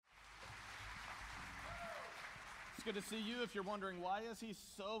It's good to see you. If you're wondering why is he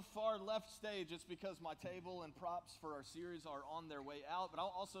so far left stage, it's because my table and props for our series are on their way out. But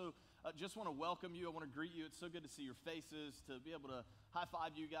I'll also just want to welcome you. I want to greet you. It's so good to see your faces, to be able to high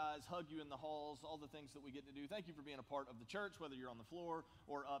five you guys, hug you in the halls, all the things that we get to do. Thank you for being a part of the church, whether you're on the floor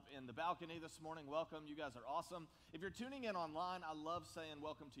or up in the balcony this morning. Welcome. You guys are awesome. If you're tuning in online, I love saying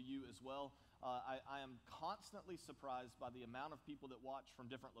welcome to you as well. I am constantly surprised by the amount of people that watch from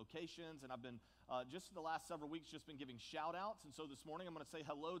different locations, and I've been, just the last several weeks, just been giving shout-outs, and so this morning I'm going to say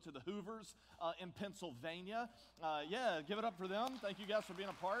hello to the Hoovers in Pennsylvania. Yeah, give it up for them. Thank you guys for being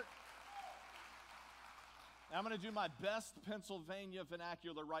a part. And I'm going to do my best Pennsylvania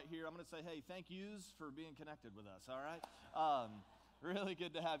vernacular right here. I'm going to say, hey, thank yous for being connected with us, all right? Really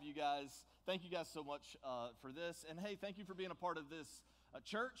good to have you guys. Thank you guys so much for this, and hey, thank you for being a part of this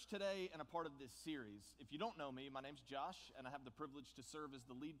church today and a part of this series. If you don't know me, my name's Josh, and I have the privilege to serve as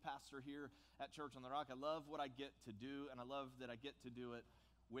the lead pastor here at Church on the Rock. I love what I get to do, and I love that I get to do it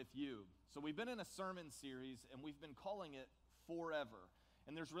with you. So we've been in a sermon series, and we've been calling it Forever.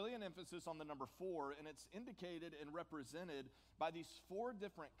 And there's really an emphasis on the number 4, and it's indicated and represented by these 4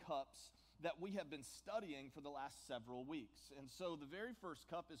 different cups that we have been studying for the last several weeks. And so the very first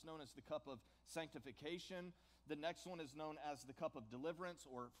cup is known as the cup of sanctification. The next one is known as the cup of deliverance,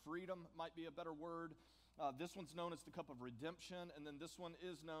 or freedom might be a better word. This one's known as the cup of redemption, and then this one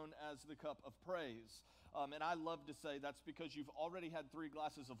is known as the cup of praise. And I love to say that's because you've already had 3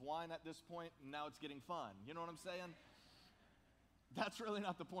 glasses of wine at this point, and now it's getting fun. You know what I'm saying? That's really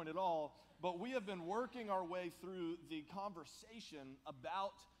not the point at all, but we have been working our way through the conversation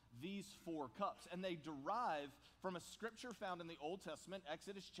about these 4 cups, and they derive from a scripture found in the Old Testament,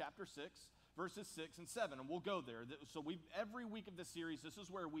 Exodus chapter 6, verses 6 and 7, and we'll go there. So every week of this series, this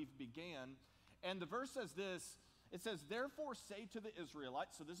is where we've began, and the verse says this, it says, therefore say to the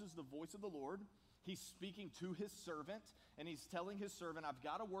Israelites, so this is the voice of the Lord, he's speaking to his servant, and he's telling his servant, I've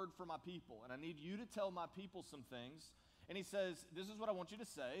got a word for my people, and I need you to tell my people some things. And he says, this is what I want you to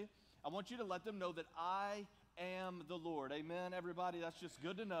say. I want you to let them know that I am the Lord. Amen, everybody? That's just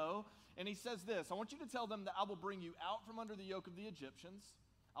good to know. And he says this, I want you to tell them that I will bring you out from under the yoke of the Egyptians.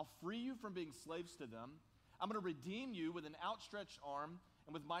 I'll free you from being slaves to them. I'm going to redeem you with an outstretched arm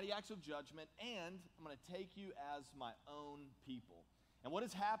and with mighty acts of judgment, and I'm going to take you as my own people. And what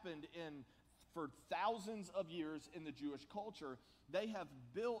has happened for thousands of years in the Jewish culture, they have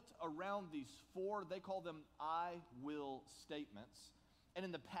built around these 4, they call them I will statements. And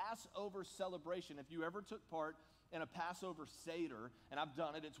in the Passover celebration, if you ever took part in a Passover Seder, and I've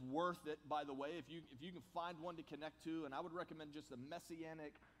done it, it's worth it, by the way, if you can find one to connect to, and I would recommend just a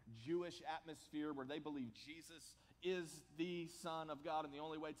messianic Jewish atmosphere where they believe Jesus is the Son of God and the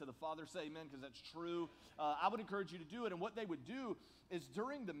only way to the Father. Say amen, because that's true. I would encourage you to do it, and what they would do is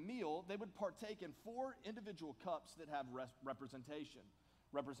during the meal, they would partake in 4 individual cups that have representation.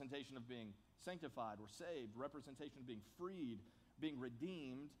 Representation of being sanctified or saved, representation of being freed, being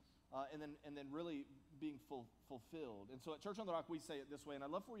redeemed, and then really being fulfilled. And so at Church on the Rock, we say it this way, and I'd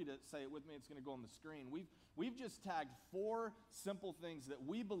love for you to say it with me. It's going to go on the screen. We've just tagged 4 simple things that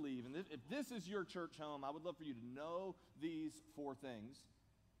we believe, and if this is your church home, I would love for you to know these 4 things,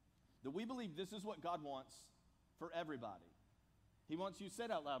 that we believe this is what God wants for everybody. He wants you, say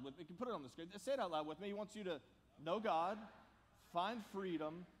it out loud with me. You can put it on the screen. Say it out loud with me. He wants you to know God, find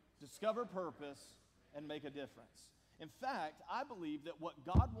freedom, discover purpose, and make a difference. In fact, I believe that what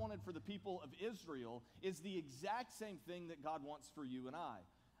God wanted for the people of Israel is the exact same thing that God wants for you and I.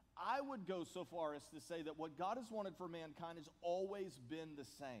 I would go so far as to say that what God has wanted for mankind has always been the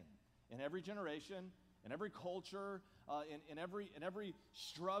same. In every generation, in every culture, in every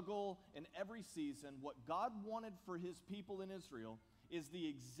struggle, in every season, what God wanted for his people in Israel is the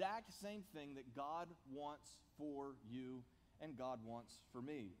exact same thing that God wants for you and God wants for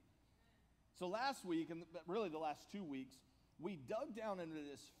me. So last week, and really the last 2 weeks, we dug down into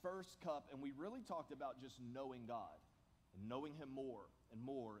this first cup and we really talked about just knowing God and knowing him more and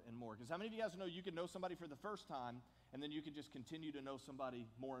more and more. Because how many of you guys know you can know somebody for the first time and then you can just continue to know somebody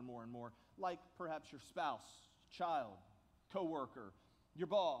more and more and more, like perhaps your spouse, child, coworker, your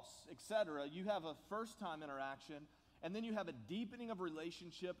boss, etc. You have a first-time interaction and then you have a deepening of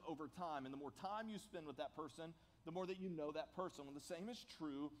relationship over time. And the more time you spend with that person, the more that you know that person. And the same is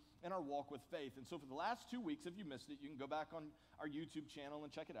true in our walk with faith. And so for the last 2 weeks, if you missed it, you can go back on our YouTube channel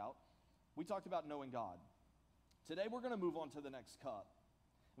and check it out. We talked about knowing God. Today, we're going to move on to the next cup.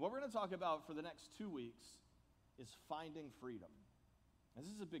 And what we're going to talk about for the next 2 weeks is finding freedom. And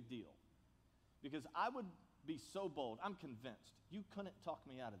this is a big deal because I would be so bold, I'm convinced, you couldn't talk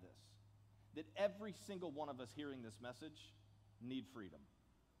me out of this, that every single one of us hearing this message need freedom.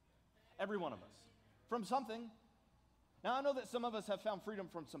 Every one of us. From something Now, I know that some of us have found freedom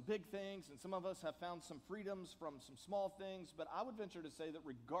from some big things, and some of us have found some freedoms from some small things, but I would venture to say that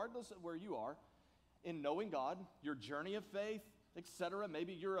regardless of where you are in knowing God, your journey of faith, etc.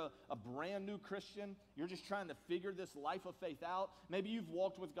 Maybe you're a brand new Christian. You're just trying to figure this life of faith out. Maybe you've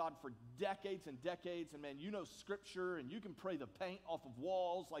walked with God for decades and decades, and man, you know Scripture, and you can pray the paint off of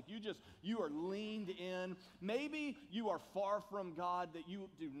walls. Like you are leaned in. Maybe you are far from God, that you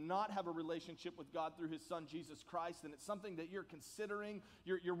do not have a relationship with God through His Son, Jesus Christ, and it's something that you're considering,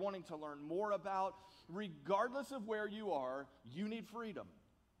 you're wanting to learn more about. Regardless of where you are, you need freedom.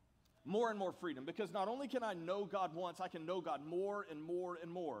 More and more freedom, because not only can I know God once, I can know God more and more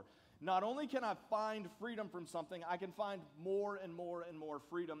and more. Not only can I find freedom from something, I can find more and more and more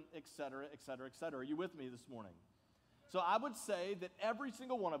freedom, etc., etc., etc. Are you with me this morning? So I would say that every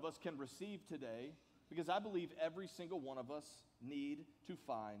single one of us can receive today, because I believe every single one of us need to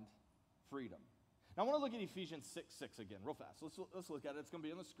find freedom. Now I want to look at Ephesians 6:6 again, real fast. Let's look at it. It's going to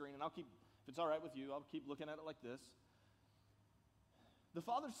be on the screen, and if it's all right with you, I'll keep looking at it like this. The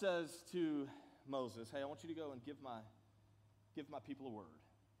Father says to Moses, hey, I want you to go and give my people a word.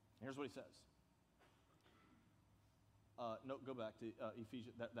 And here's what He says. No, go back to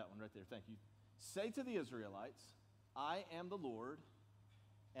Ephesians, that one right there. Thank you. Say to the Israelites, I am the Lord,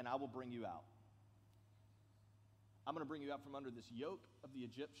 and I will bring you out. I'm going to bring you out from under this yoke of the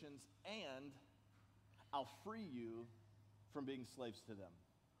Egyptians, and I'll free you from being slaves to them.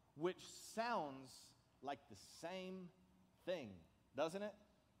 Which sounds like the same thing, doesn't it?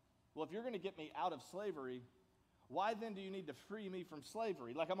 Well, if you're going to get me out of slavery, why then do you need to free me from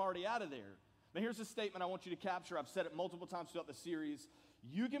slavery? Like I'm already out of there. But here's a statement I want you to capture. I've said it multiple times throughout the series.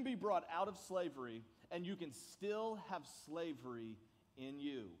 You can be brought out of slavery, and you can still have slavery in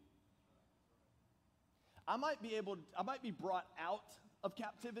you. I might be brought out of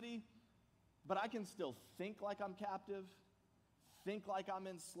captivity, but I can still think like I'm captive, think like I'm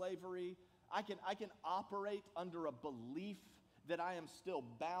in slavery. I can operate under a belief that I am still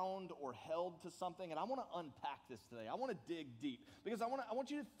bound or held to something, and I want to unpack this today. I want to dig deep, because I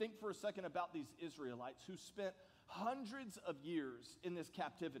want you to think for a second about these Israelites who spent hundreds of years in this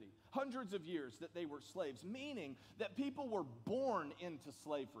captivity, hundreds of years that they were slaves, meaning that people were born into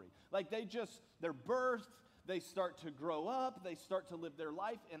slavery. Like they're birthed, they start to grow up, they start to live their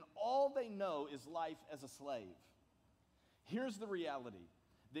life, and all they know is life as a slave. Here's the reality,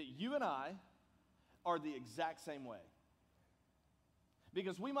 that you and I are the exact same way.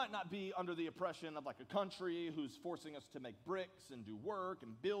 Because we might not be under the oppression of like a country who's forcing us to make bricks and do work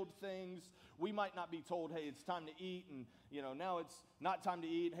and build things. We might not be told, hey, it's time to eat, and now it's not time to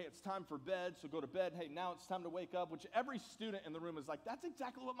eat. Hey, it's time for bed, so go to bed. Hey, now it's time to wake up, which every student in the room is like, that's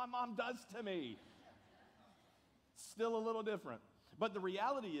exactly what my mom does to me. Still a little different. But the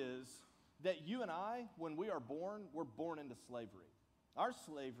reality is that you and I, when we are born, we're born into slavery. Our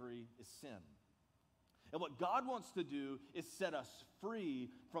slavery is sin. And what God wants to do is set us free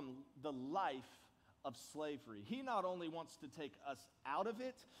from the life of slavery. He not only wants to take us out of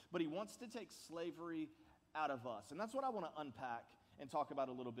it, but He wants to take slavery out of us. And that's what I want to unpack and talk about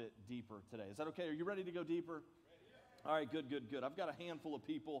a little bit deeper today. Is that okay? Are you ready to go deeper? All right, good. I've got a handful of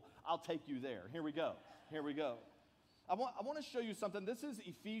people. I'll take you there. Here we go. I want to show you something. This is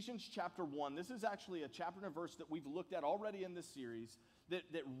Ephesians chapter 1. This is actually a chapter and a verse that we've looked at already in this series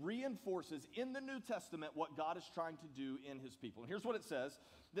that reinforces in the New Testament what God is trying to do in His people. And here's what it says.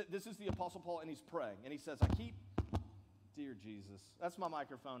 This is the Apostle Paul, and he's praying. And he says, dear Jesus. That's my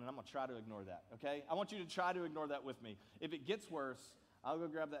microphone, and I'm going to try to ignore that, okay? I want you to try to ignore that with me. If it gets worse, I'll go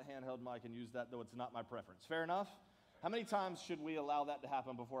grab that handheld mic and use that, though it's not my preference. Fair enough? How many times should we allow that to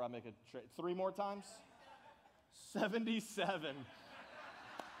happen before I make a trade? 3 more times? 77.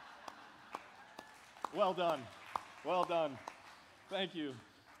 Well done. Thank you.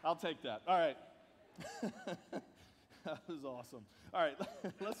 I'll take that. All right. That was awesome. All right,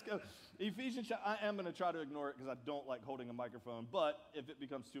 let's go. Ephesians, I am going to try to ignore it because I don't like holding a microphone, but if it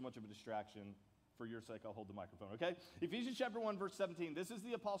becomes too much of a distraction, for your sake, I'll hold the microphone, okay? Ephesians chapter 1, verse 17. This is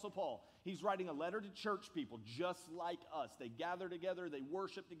the Apostle Paul. He's writing a letter to church people just like us. They gather together, they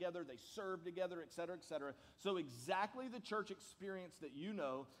worship together, they serve together, et cetera, et cetera. So exactly the church experience that you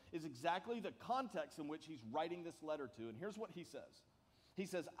know is exactly the context in which he's writing this letter to. And here's what he says. He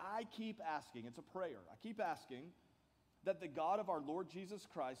says, I keep asking, it's a prayer, I keep asking that the God of our Lord Jesus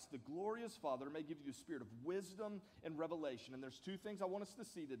Christ, the glorious Father, may give you a spirit of wisdom and revelation. And there's 2 things I want us to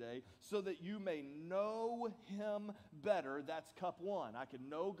see today, so that you may know Him better. That's cup 1. I can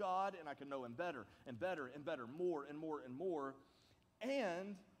know God, and I can know Him better and better and better, more and more and more.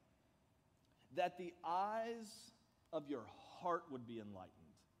 And that the eyes of your heart would be enlightened.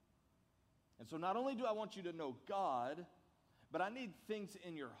 And so not only do I want you to know God, but I need things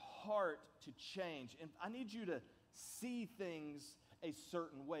in your heart to change. And I need you to see things a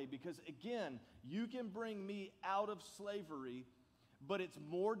certain way. Because again, you can bring me out of slavery, but it's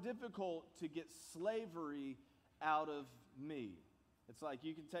more difficult to get slavery out of me. It's like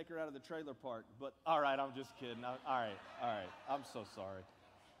you can take her out of the trailer park, but all right, I'm just kidding. All right. I'm so sorry.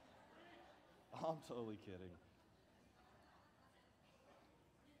 I'm totally kidding.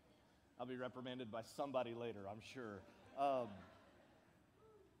 I'll be reprimanded by somebody later, I'm sure. But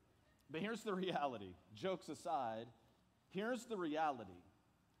here's the reality. Jokes aside, here's the reality.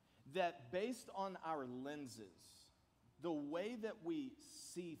 That based on our lenses, the way that we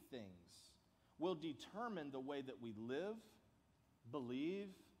see things will determine the way that we live, believe,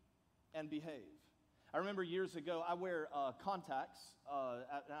 and behave. I remember years ago, I wear contacts,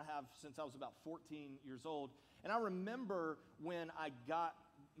 and I have since I was about 14 years old. And I remember when I got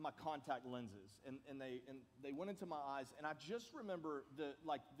my contact lenses, and they went into my eyes, and I just remember the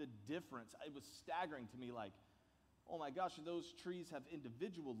difference. It was staggering to me, like, oh my gosh, those trees have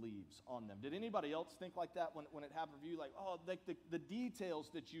individual leaves on them. Did anybody else think like that when it happened for you? Like, oh, the details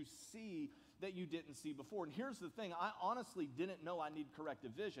that you see that you didn't see before. And here's the thing, I honestly didn't know I need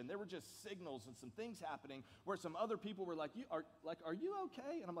corrective vision. There were just signals and some things happening where some other people were like, are you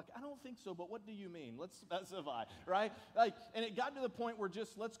okay? And I'm like, I don't think so, but what do you mean? Let's specify, right? And it got to the point where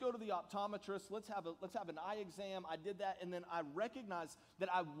just, let's go to the optometrist, let's have an eye exam. I did that, and then I recognized that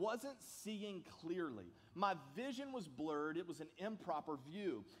I wasn't seeing clearly. My vision was blurred. It was an improper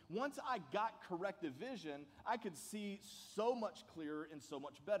view. Once I got corrective vision, I could see so much clearer and so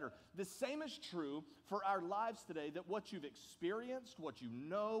much better. The same is true for our lives today, that what you've experienced, what you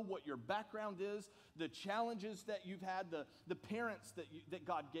know, what your background is, the challenges that you've had, the parents that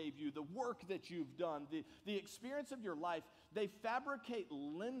God gave you, the work that you've done, the experience of your life, they fabricate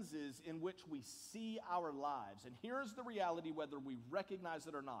lenses in which we see our lives. And here's the reality, whether we recognize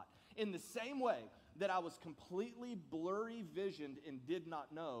it or not. In the same way that I was completely blurry visioned and did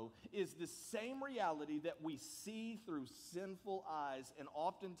not know, is the same reality that we see through sinful eyes, and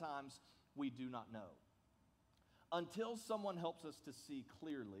oftentimes we do not know. Until someone helps us to see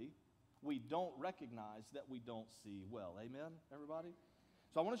clearly, we don't recognize that we don't see well. Amen, everybody?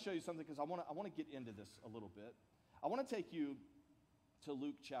 So I want to show you something, because I want to get into this a little bit. I want to take you to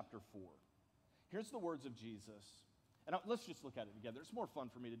Luke chapter 4. Here's the words of Jesus. And let's just look at it together. It's more fun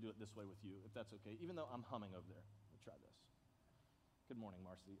for me to do it this way with you, if that's okay, even though I'm humming over there. Let's try this. Good morning,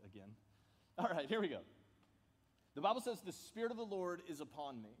 Marcy, again. All right, here we go. The Bible says, the Spirit of the Lord is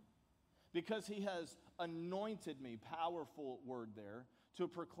upon me, because he has anointed me, powerful word there, to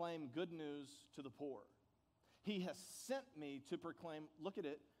proclaim good news to the poor. He has sent me to proclaim, look at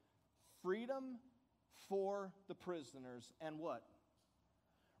it, freedom for the prisoners, and what?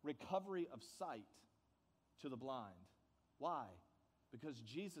 Recovery of sight to the blind. Why? Because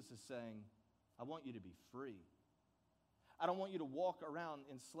Jesus is saying, I want you to be free. I don't want you to walk around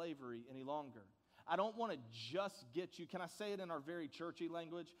in slavery any longer. I don't want to just get you, can I say it in our very churchy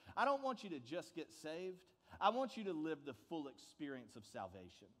language? I don't want you to just get saved. I want you to live the full experience of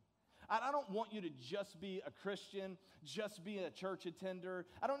salvation. I don't want you to just be a Christian, just be a church attender.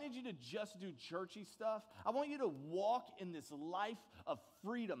 I don't need you to just do churchy stuff. I want you to walk in this life of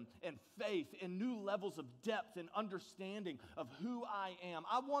freedom and faith and new levels of depth and understanding of who I am.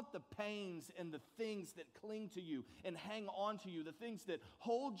 I want the pains and the things that cling to you and hang on to you, the things that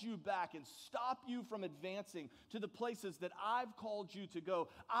hold you back and stop you from advancing to the places that I've called you to go.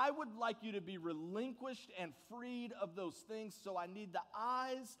 I would like you to be relinquished and freed of those things, so I need the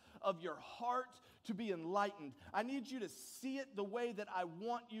eyes of your heart to be enlightened. I need you to see it the way that I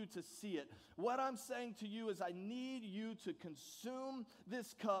want you to see it. What I'm saying to you is I need you to consume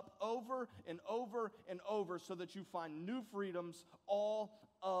this cup over and over and over so that you find new freedoms all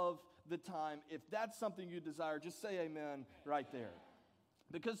of the time. If that's something you desire, just say amen right there.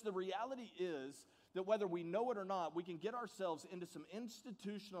 Because the reality is that whether we know it or not, we can get ourselves into some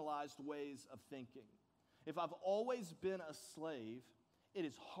institutionalized ways of thinking. If I've always been a slave, it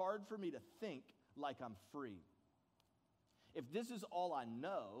is hard for me to think like I'm free. If this is all I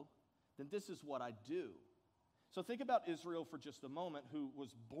know, then this is what I do. So think about Israel for just a moment, who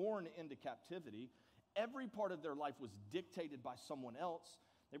was born into captivity. Every part of their life was dictated by someone else.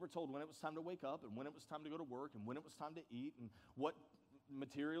 They were told when it was time to wake up and when it was time to go to work and when it was time to eat and what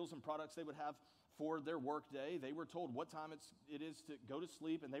materials and products they would have for their work day. They were told what time it is to go to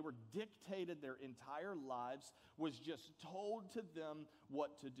sleep, and they were dictated their entire lives, was just told to them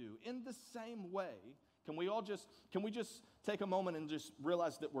what to do. In the same way, can we just take a moment and just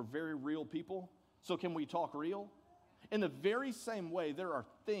realize that we're very real people? So can we talk real? In the very same way, there are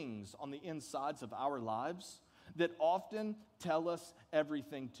things on the insides of our lives that often tell us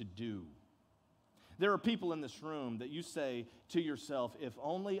everything to do. There are people in this room that you say to yourself, if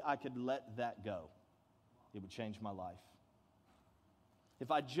only I could let that go, it would change my life. If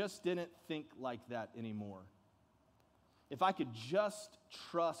I just didn't think like that anymore. If I could just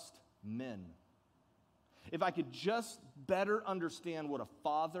trust men. If I could just better understand what a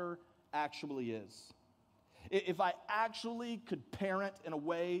father actually is. If I actually could parent in a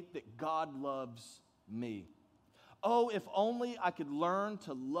way that God loves me. Oh, if only I could learn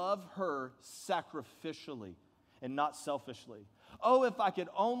to love her sacrificially and not selfishly. Oh, if I could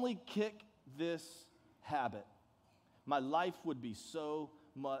only kick this habit, my life would be so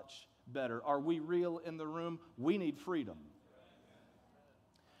much better. Are we real in the room? We need freedom.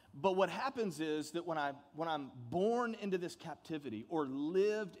 But what happens is that when I'm born into this captivity or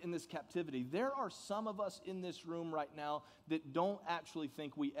lived in this captivity, there are some of us in this room right now that don't actually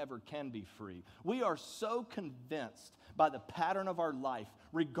think we ever can be free. We are so convinced by the pattern of our life,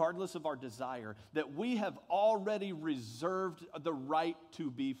 regardless of our desire, that we have already reserved the right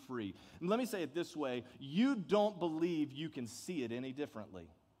to be free. And let me say it this way, you don't believe you can see it any differently.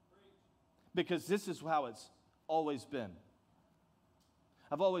 Because this is how it's always been.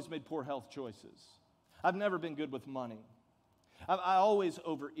 I've always made poor health choices. I've never been good with money. I always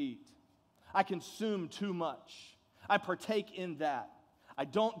overeat. I consume too much. I partake in that. I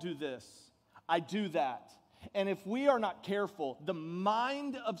don't do this. I do that. And if we are not careful, the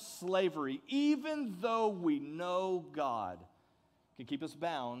mind of slavery, even though we know God, can keep us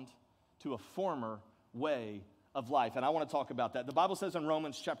bound to a former way of life. And I want to talk about that. The Bible says in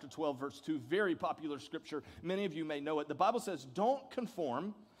Romans chapter 12, verse 2, very popular scripture. Many of you may know it. The Bible says, don't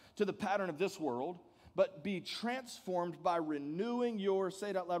conform to the pattern of this world, but be transformed by renewing your,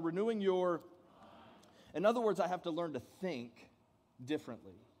 say it out loud, renewing your. In other words, I have to learn to think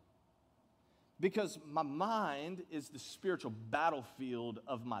differently. Because my mind is the spiritual battlefield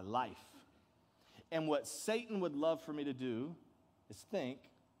of my life. And what Satan would love for me to do is think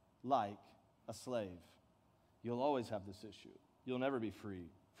like a slave. You'll always have this issue. You'll never be free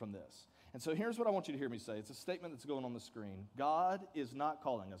from this. And so here's what I want you to hear me say. It's a statement that's going on the screen. God is not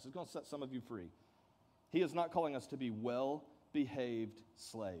calling us. It's going to set some of you free. He is not calling us to be well-behaved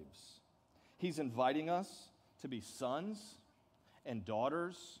slaves. He's inviting us to be sons and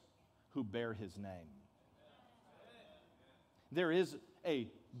daughters who bear his name. There is a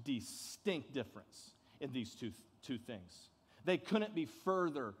distinct difference in these two things. They couldn't be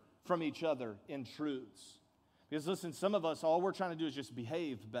further from each other in truths. Because listen, some of us, all we're trying to do is just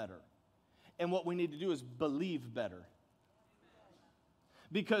behave better. And what we need to do is believe better.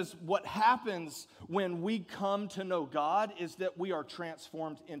 Because what happens when we come to know God is that we are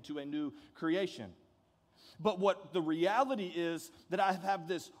transformed into a new creation. But what the reality is that I have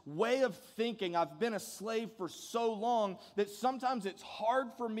this way of thinking, I've been a slave for so long that sometimes it's hard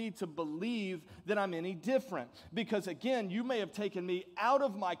for me to believe that I'm any different. Because again, you may have taken me out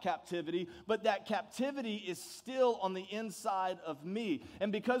of my captivity, but that captivity is still on the inside of me.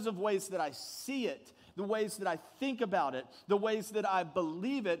 And because of ways that I see it, the ways that I think about it, the ways that I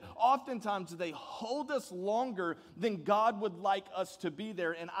believe it, oftentimes they hold us longer than God would like us to be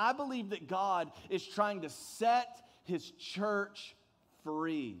there. And I believe that God is trying to set his church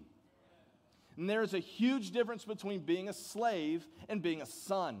free. And there's a huge difference between being a slave and being a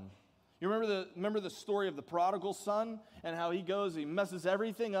son. You remember the story of the prodigal son and how he goes, he messes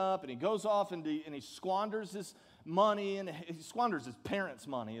everything up, and he goes off and he squanders his money, and he squanders his parents'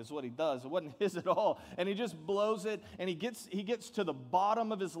 money is what he does. It wasn't his at all. And he just blows it, and he gets to the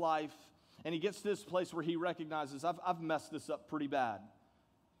bottom of his life, and he gets to this place where he recognizes, I've messed this up pretty bad.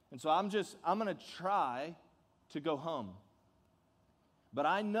 And so I'm going to try to go home. But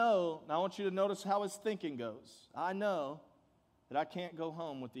I know, and I want you to notice how his thinking goes. I know that I can't go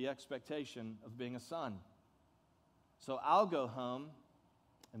home with the expectation of being a son. So I'll go home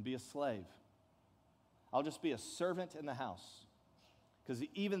and be a slave. I'll just be a servant in the house, because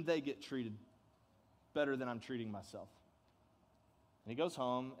even they get treated better than I'm treating myself. And he goes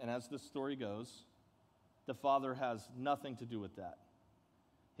home, and as the story goes, the father has nothing to do with that.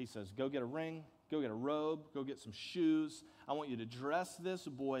 He says, go get a ring, go get a robe, go get some shoes. I want you to dress this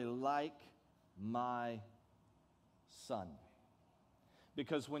boy like my son.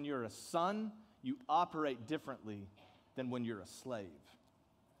 Because when you're a son, you operate differently than when you're a slave.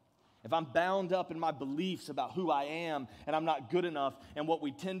 If I'm bound up in my beliefs about who I am and I'm not good enough, and what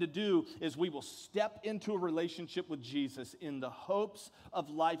we tend to do is we will step into a relationship with Jesus in the hopes of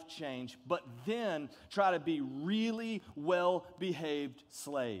life change, but then try to be really well-behaved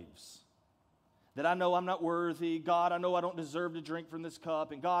slaves. that I know I'm not worthy. God, I know I don't deserve to drink from this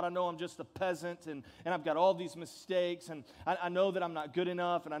cup. And God, I know I'm just a peasant and I've got all these mistakes. And I know that I'm not good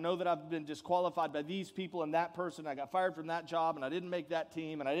enough. And I know that I've been disqualified by these people and that person. I got fired from that job and I didn't make that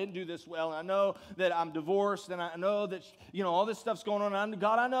team and I didn't do this well. And I know that I'm divorced and I know that, all this stuff's going on. And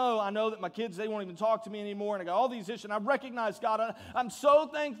God, I know that my kids, they won't even talk to me anymore. And I got all these issues. And I recognize, God, I'm so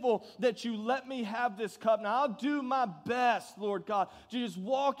thankful that you let me have this cup. Now, I'll do my best, Lord God, to just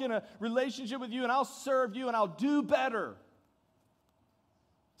walk in a relationship with you, and I'll serve you and I'll do better.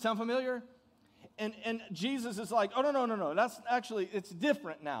 Sound familiar? And Jesus is like, oh, no. That's actually, it's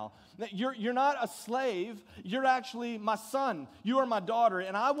different now. You're not a slave. You're actually my son. You are my daughter.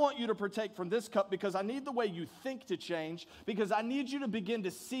 And I want you to partake from this cup because I need the way you think to change, because I need you to begin to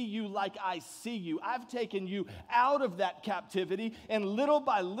see you like I see you. I've taken you out of that captivity, and little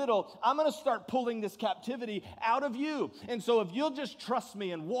by little, I'm going to start pulling this captivity out of you. And so if you'll just trust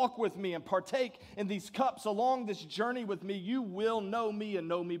me and walk with me and partake in these cups along this journey with me, you will know me and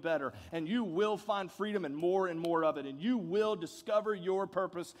know me better. And you will find freedom and more of it. And you will discover your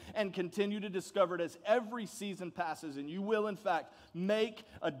purpose and continue to discover it as every season passes. And you will, in fact, make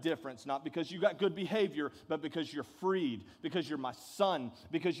a difference. Not because you got good behavior, but because you're freed, because you're my son,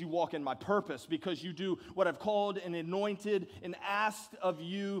 because you walk in my purpose, because you do what I've called and anointed and asked of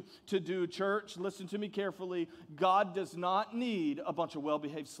you to do. Church, listen to me carefully. God does not need a bunch of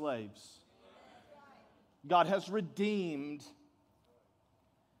well-behaved slaves. God has redeemed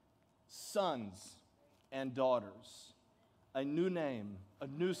sons and daughters, a new name, a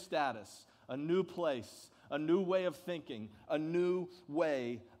new status, a new place, a new way of thinking, a new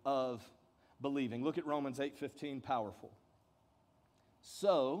way of believing. Look at Romans 8:15, powerful.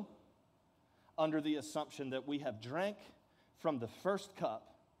 So, under the assumption that we have drank from the first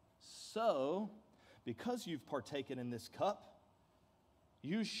cup, so, because you've partaken in this cup,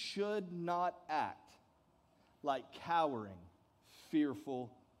 you should not act like cowering,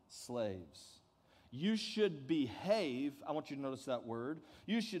 fearful slaves. You should behave, I want you to notice that word,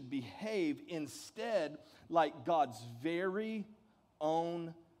 you should behave instead like God's very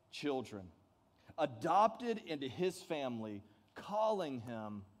own children, adopted into his family, calling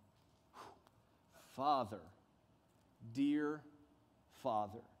him Father, dear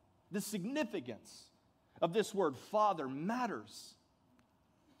Father. The significance of this word Father matters,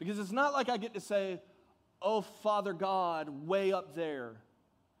 because it's not like I get to say, oh, Father God, way up there.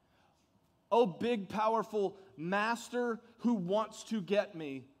 Oh, big, powerful master who wants to get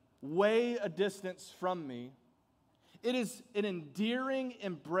me way a distance from me. It is an endearing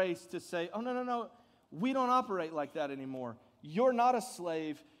embrace to say, oh, no, we don't operate like that anymore. You're not a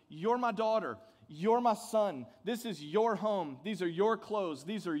slave. You're my daughter. You're my son. This is your home. These are your clothes.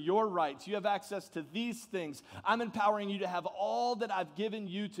 These are your rights. You have access to these things. I'm empowering you to have all that I've given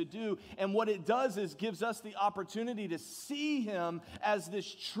you to do. And what it does is gives us the opportunity to see him as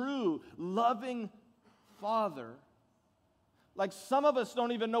this true, loving Father. Like, some of us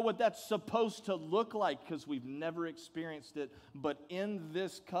don't even know what that's supposed to look like because we've never experienced it. But in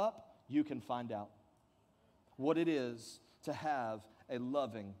this cup, you can find out what it is to have a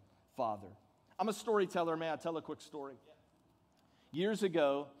loving Father. I'm a storyteller. May I tell a quick story? Years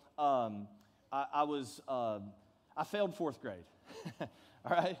ago, I failed fourth grade. All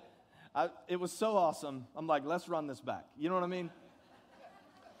right? It was so awesome. I'm like, let's run this back. You know what I mean?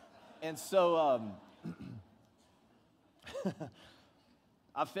 And so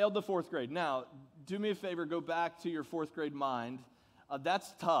I failed the fourth grade. Now, do me a favor, go back to your fourth grade mind.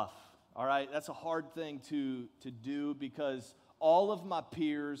 That's tough, all right? That's a hard thing to do because all of my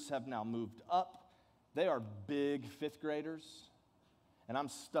peers have now moved up. They are big fifth graders, and I'm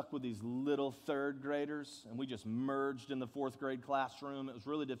stuck with these little third graders, and we just merged in the fourth grade classroom. It was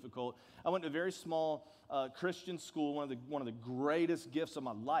really difficult. I went to a very small Christian school. One of the greatest gifts of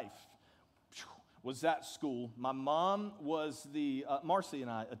my life was that school. My mom was Marcy and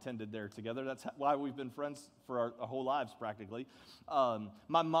I attended there together. That's why we've been friends for our whole lives practically.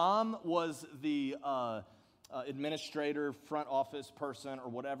 My mom was the administrator, front office person, or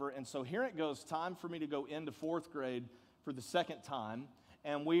whatever. And so here it goes, time for me to go into fourth grade for the second time.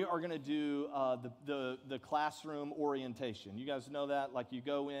 And we are going to do the classroom orientation. You guys know that? Like, you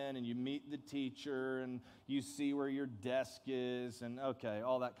go in and you meet the teacher and you see where your desk is and, okay,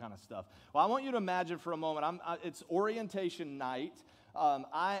 all that kind of stuff. Well, I want you to imagine for a moment, it's orientation night.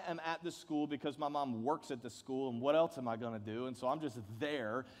 I am at the school because my mom works at the school, and what else am I going to do? And so I'm just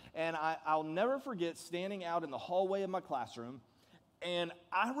there. And I'll never forget standing out in the hallway of my classroom, and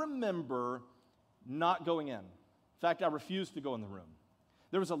I remember not going in. In fact, I refused to go in the room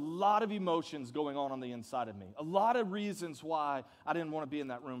There was a lot of emotions going on the inside of me. A lot of reasons why I didn't want to be in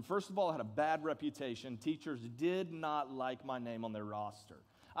that room. First of all, I had a bad reputation. Teachers did not like my name on their roster.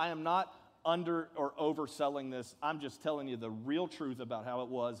 I am not under or overselling this. I'm just telling you the real truth about how it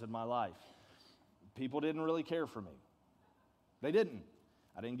was in my life. People didn't really care for me. They didn't.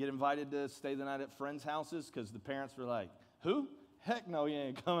 I didn't get invited to stay the night at friends' houses because the parents were like, who? Heck no, you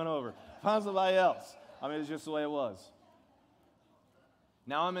ain't coming over. Find somebody else. I mean, it's just the way it was.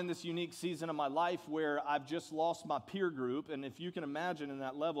 Now I'm in this unique season of my life where I've just lost my peer group, and if you can imagine in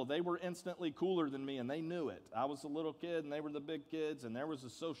that level, they were instantly cooler than me, and they knew it. I was a little kid, and they were the big kids, and there was a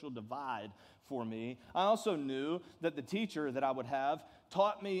social divide for me. I also knew that the teacher that I would have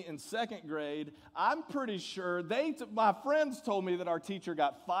taught me in second grade. I'm pretty sure my friends told me that our teacher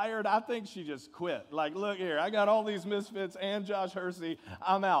got fired. I think she just quit. Like, look here, I got all these misfits and Josh Hersey.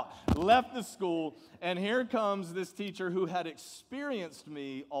 I'm out. Left the school, and here comes this teacher who had experienced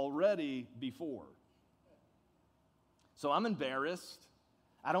me already before. So I'm embarrassed.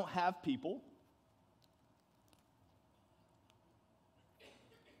 I don't have people.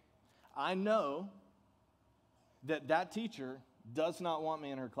 I know that teacher does not want me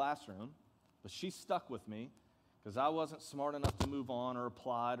in her classroom, but she stuck with me because I wasn't smart enough to move on or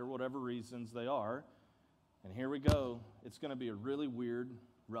applied or whatever reasons they are. And here we go. It's going to be a really weird,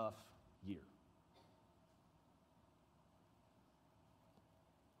 rough year.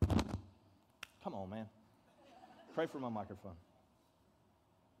 Come on, man. Pray for my microphone.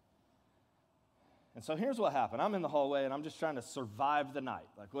 And so here's what happened. I'm in the hallway, and I'm just trying to survive the night.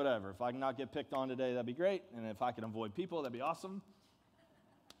 Like, whatever. If I can not get picked on today, that'd be great. And if I can avoid people, that'd be awesome.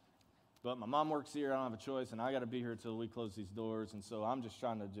 But my mom works here. I don't have a choice, and I got to be here until we close these doors. And so I'm just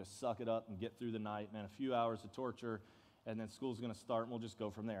trying to just suck it up and get through the night. Man, a few hours of torture, and then school's going to start, and we'll just go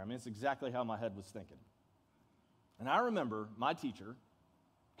from there. I mean, it's exactly how my head was thinking. And I remember my teacher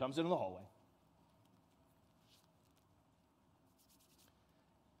comes into the hallway.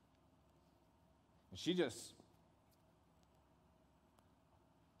 And she just,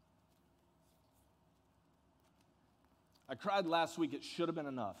 I cried last week. It should have been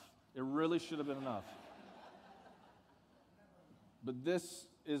enough. It really should have been enough. But this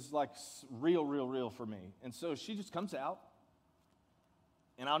is like real for me. And so she just comes out,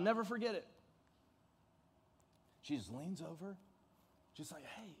 and I'll never forget it. She just leans over, just like,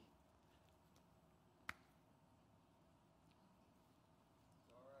 hey.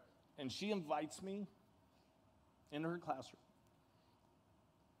 And she invites me into her classroom.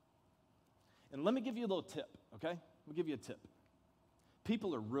 And let me give you a little tip, okay? Let me give you a tip.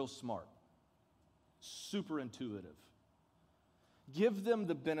 People are real smart, super intuitive. Give them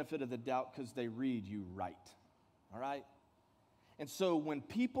the benefit of the doubt because they read you right, all right? And so when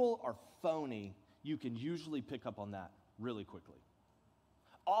people are phony, you can usually pick up on that really quickly.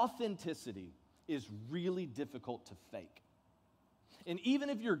 Authenticity is really difficult to fake. And even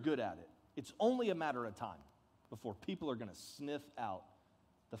if you're good at it, it's only a matter of time before people are going to sniff out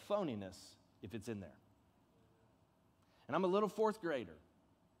the phoniness if it's in there. And I'm a little fourth grader,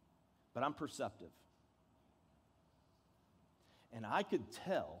 but I'm perceptive. And I could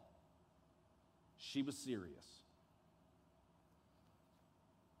tell she was serious.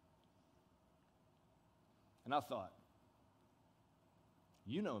 And I thought,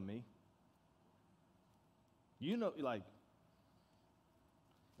 you know me. You know, like,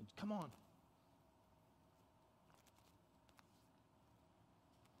 come on.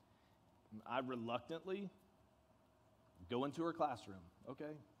 I reluctantly go into her classroom.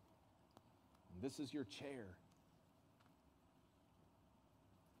 Okay, this is your chair.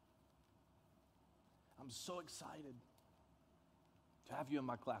 I'm so excited to have you in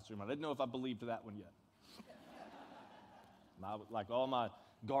my classroom. I didn't know if I believed that one yet. Like all my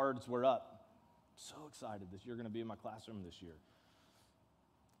guards were up. So excited that you're going to be in my classroom this year.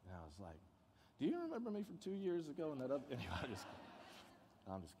 And I was like, do you remember me from 2 years ago? And that other, anyway,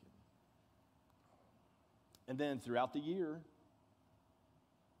 I'm just kidding. And then throughout the year,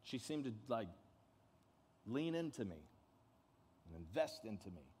 she seemed to like lean into me and invest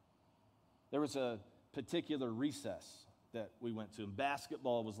into me. There was a particular recess that we went to, and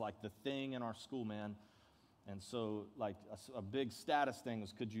basketball was like the thing in our school, man. And so, like, a big status thing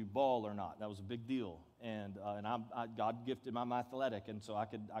was, could you ball or not? That was a big deal. And God gifted my athletic, and so I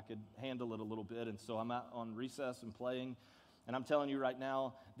could handle it a little bit. And so I'm out on recess and playing. And I'm telling you right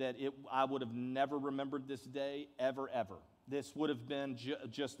now that I would have never remembered this day ever. This would have been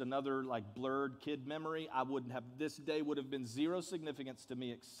just another like blurred kid memory. This day would have been zero significance to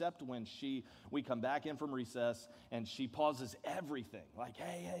me except when we come back in from recess and she pauses everything. Like,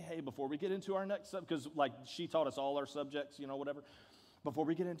 hey, before we get into our next subject, because like she taught us all our subjects, whatever. Before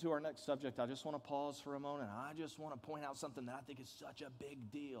we get into our next subject, I just want to pause for a moment. I just want to point out something that I think is such a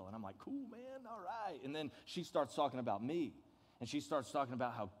big deal. And I'm like, cool, man, all right. And then she starts talking about me. And she starts talking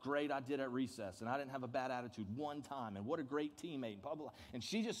about how great I did at recess. And I didn't have a bad attitude one time. And what a great teammate. And blah, blah, blah. And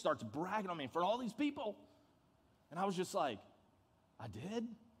she just starts bragging on me in front of all these people. And I was just like, I did?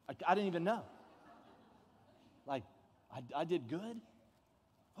 I didn't even know. Like, I did good?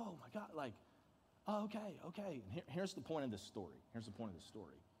 Oh, my God. Like, oh, okay. And here's the point of this story.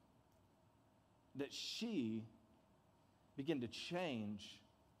 That she began to change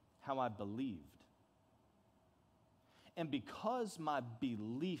how I believed. And because my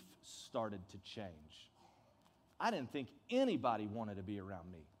belief started to change, I didn't think anybody wanted to be around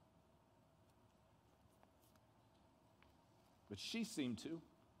me. But she seemed to.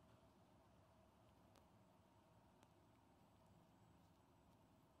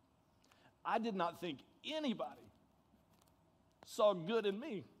 I did not think anybody saw good in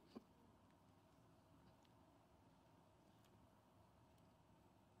me.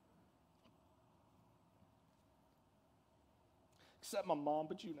 Except my mom,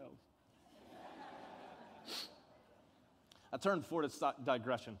 but you know. I turned 40,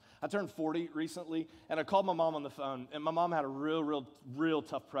 digression. I turned 40 recently, and I called my mom on the phone, and my mom had a real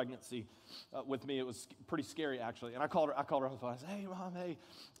tough pregnancy with me. It was pretty scary, actually. And I called her on the phone. I said, hey, Mom, hey,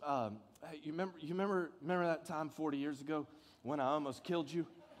 you remember that time 40 years ago when I almost killed you?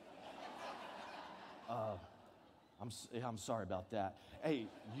 I'm sorry about that. Hey,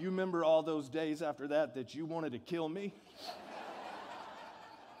 you remember all those days after that you wanted to kill me?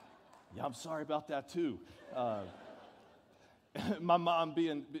 Yeah, I'm sorry about that, too. My mom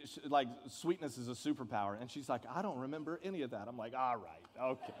being like, sweetness is a superpower. And she's like, I don't remember any of that. I'm like, all right,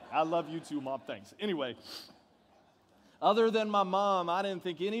 okay. I love you too, Mom, thanks. Anyway, other than my mom, I didn't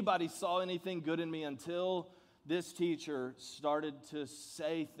think anybody saw anything good in me until this teacher started to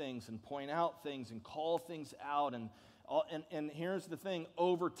say things and point out things and call things out. And here's the thing,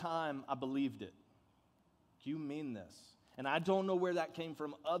 over time, I believed it. Do you mean this? And I don't know where that came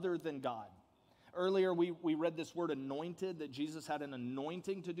from other than God. Earlier, we read this word anointed, that Jesus had an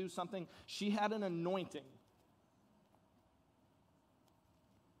anointing to do something. She had an anointing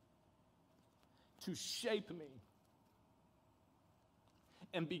to shape me.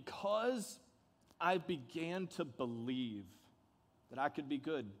 And because I began to believe that I could be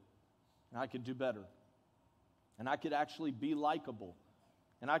good, and I could do better, and I could actually be likable,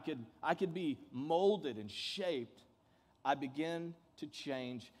 and I could be molded and shaped, I began to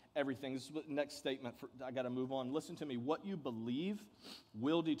change everything. This is the next statement. I got to move on. Listen to me. What you believe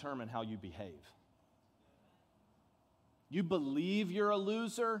will determine how you behave. You believe you're a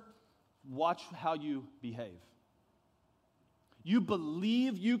loser, watch how you behave. You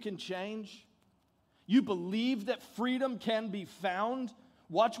believe you can change. You believe that freedom can be found.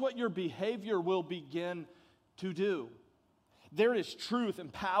 Watch what your behavior will begin to do. There is truth and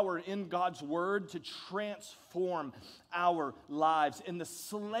power in God's word to transform our lives. And the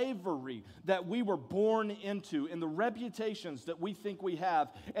slavery that we were born into, and the reputations that we think we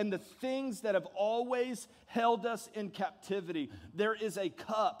have, and the things that have always held us in captivity, there is a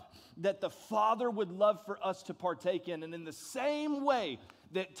cup that the Father would love for us to partake in. And in the same way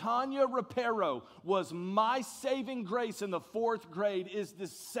that Tanya Rapero was my saving grace in the 4th grade is the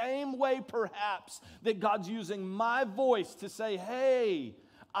same way perhaps that God's using my voice to say, hey,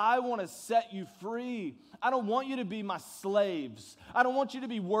 I want to set you free. I don't want you to be my slaves. I don't want you to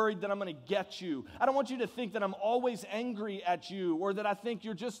be worried that I'm going to get you. I don't want you to think that I'm always angry at you or that I think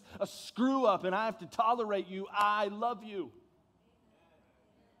you're just a screw up and I have to tolerate you. I love you.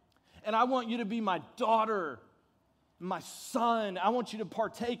 And I want you to be my daughter, my son. I want you to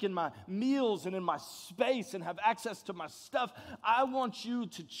partake in my meals and in my space and have access to my stuff. I want you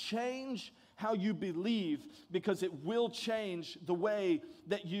to change how you believe because it will change the way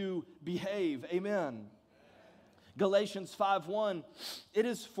that you behave. Amen. Galatians 5:1, it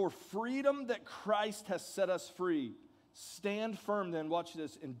is for freedom that Christ has set us free. Stand firm then, watch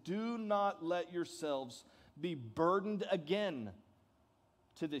this, and do not let yourselves be burdened again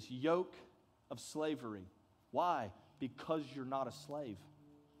to this yoke of slavery. Why? Because you're not a slave.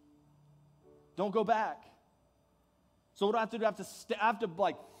 Don't go back. So what do I have to do? I have to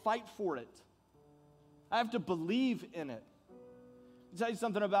fight for it. I have to believe in it. I'll tell you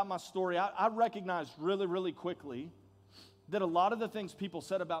something about my story. I recognized really quickly that a lot of the things people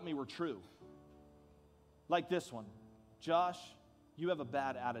said about me were true. Like this one. Josh, you have a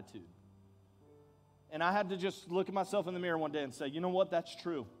bad attitude. And I had to just look at myself in the mirror one day and say, you know what? That's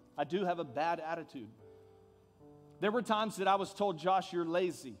true. I do have a bad attitude. There were times that I was told, Josh, you're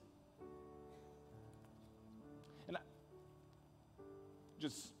lazy.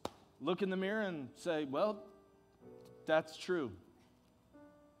 just look in the mirror and say, well, that's true.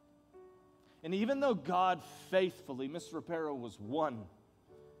 And even though God faithfully, Miss Rapero was one,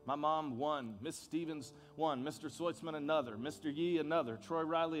 my mom one, Miss Stevens one, Mr. Soitzman another, Mr. Yee another, Troy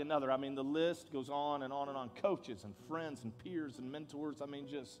Riley another. I mean, the list goes on and on and on. Coaches and friends and peers and mentors. I mean,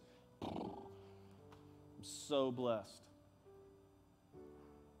 just, I'm so blessed.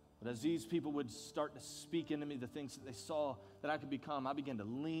 But as these people would start to speak into me the things that they saw that I could become, I began to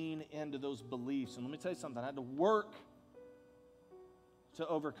lean into those beliefs. And let me tell you something, I had to work to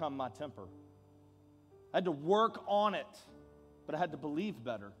overcome my temper. I had to work on it, but I had to believe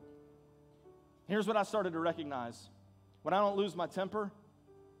better. Here's what I started to recognize. When I don't lose my temper,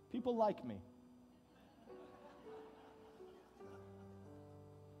 people like me.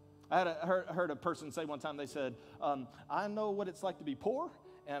 I heard a person say one time, they said, I know what it's like to be poor,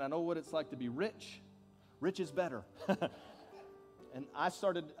 and I know what it's like to be rich. Rich is better. And I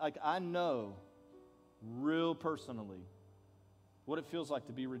started, I know real personally what it feels like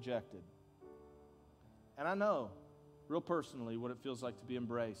to be rejected. And I know real personally what it feels like to be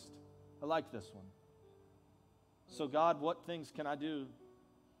embraced. I like this one. So God, what things can I do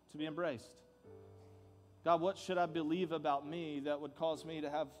to be embraced? God, what should I believe about me that would cause me to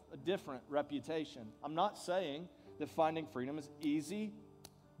have a different reputation? I'm not saying that finding freedom is easy,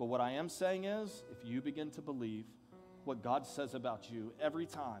 but what I am saying is, if you begin to believe what God says about you every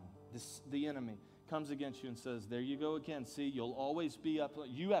time the enemy comes against you and says, there you go again, see, you'll always be up.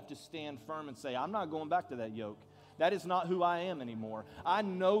 You have to stand firm and say, I'm not going back to that yoke. That is not who I am anymore. I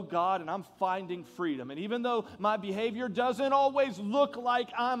know God and I'm finding freedom. And even though my behavior doesn't always look like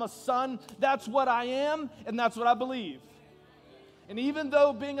I'm a son, that's what I am and that's what I believe. And even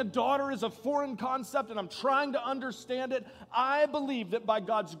though being a daughter is a foreign concept and I'm trying to understand it, I believe that by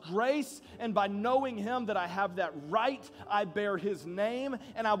God's grace and by knowing Him that I have that right, I bear His name,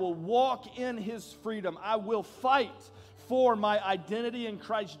 and I will walk in His freedom. I will fight for my identity in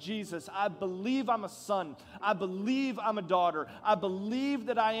Christ Jesus. I believe I'm a son. I believe I'm a daughter. I believe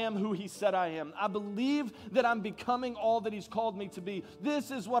that I am who He said I am. I believe that I'm becoming all that He's called me to be. This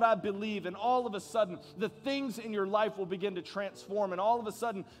is what I believe, and all of a sudden, the things in your life will begin to transform, and all of a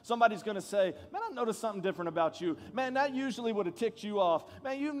sudden, somebody's going to say, man, I noticed something different about you. Man, that usually would have ticked you off.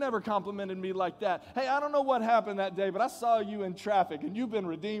 Man, you've never complimented me like that. Hey, I don't know what happened that day, but I saw you in traffic, and you've been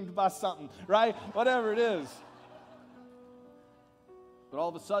redeemed by something, right? Whatever it is. But all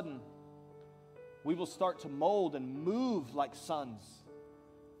of a sudden, we will start to mold and move like sons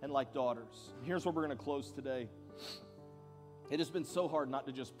and like daughters. And here's where we're going to close today. It has been so hard not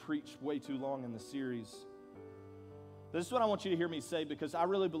to just preach way too long in the series. This is what I want you to hear me say, because I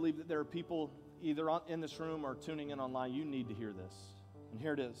really believe that there are people either in this room or tuning in online. You need to hear this. And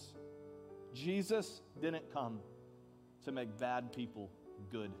here it is. Jesus didn't come to make bad people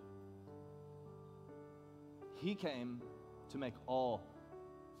good. He came to make all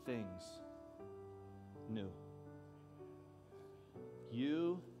things new.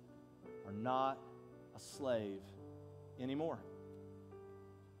 You are not a slave anymore.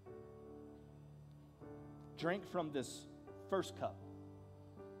 Drink from this first cup.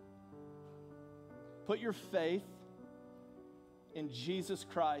 Put your faith in Jesus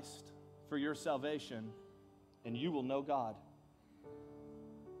Christ for your salvation, and you will know God.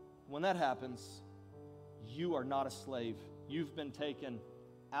 When that happens, you are not a slave. You've been taken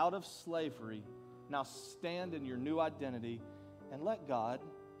out of slavery. Now stand in your new identity and let God,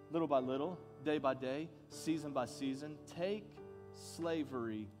 little by little, day by day, season by season, take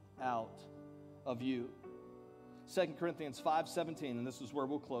slavery out of you. 2 Corinthians 5:17, and this is where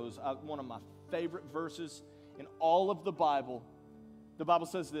we'll close. One of my favorite verses in all of the Bible. The Bible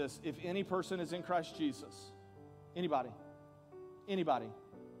says this: if any person is in Christ Jesus, anybody,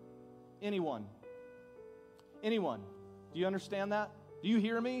 anyone, do you understand that? Do you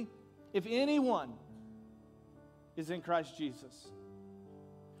hear me? If anyone is in Christ Jesus,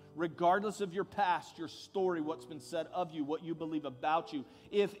 regardless of your past, your story, what's been said of you, what you believe about you,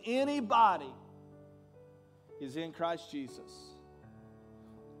 if anybody is in Christ Jesus,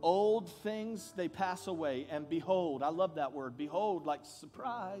 old things, they pass away, and behold, I love that word, behold, like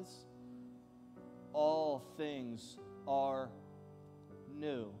surprise, all things are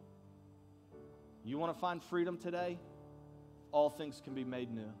new. You want to find freedom today? All things can be made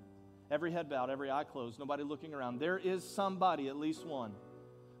new. Every head bowed, every eye closed, nobody looking around. There is somebody, at least one,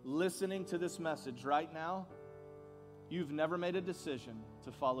 listening to this message right now. You've never made a decision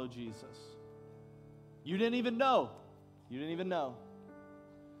to follow Jesus. You didn't even know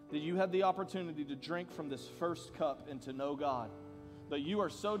that you had the opportunity to drink from this first cup and to know God. But you are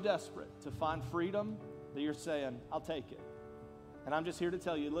so desperate to find freedom that you're saying, I'll take it. And I'm just here to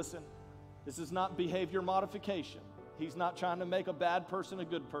tell you, listen, this is not behavior modification. He's not trying to make a bad person a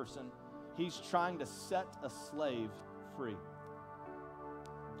good person. He's trying to set a slave free.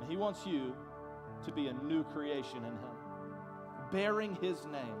 And he wants you to be a new creation in him, bearing his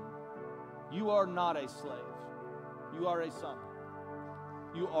name. You are not a slave. You are a son.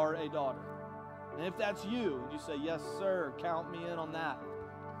 You are a daughter. And if that's you, and you say, yes, sir, count me in on that.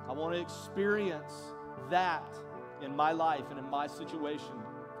 I want to experience that in my life and in my situation.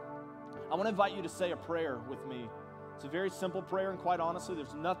 I want to invite you to say a prayer with me. It's a very simple prayer, and quite honestly,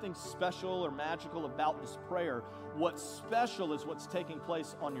 there's nothing special or magical about this prayer. What's special is what's taking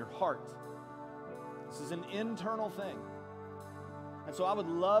place on your heart. This is an internal thing. And so I would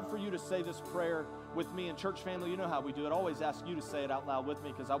love for you to say this prayer with me. And church family, you know how we do it. I always ask you to say it out loud with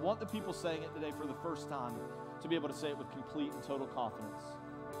me because I want the people saying it today for the first time to be able to say it with complete and total confidence.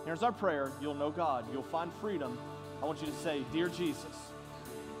 Here's our prayer. You'll know God. You'll find freedom. I want you to say, Dear Jesus,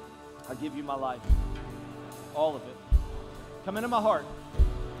 I give you my life, all of it. Come into my heart.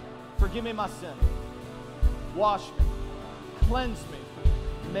 Forgive me my sin. Wash me. Cleanse me.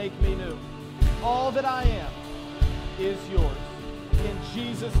 Make me new. All that I am is yours. In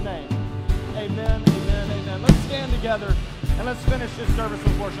Jesus' name, amen, amen, amen. Let's stand together and let's finish this service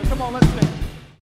with worship. Come on, let's stand.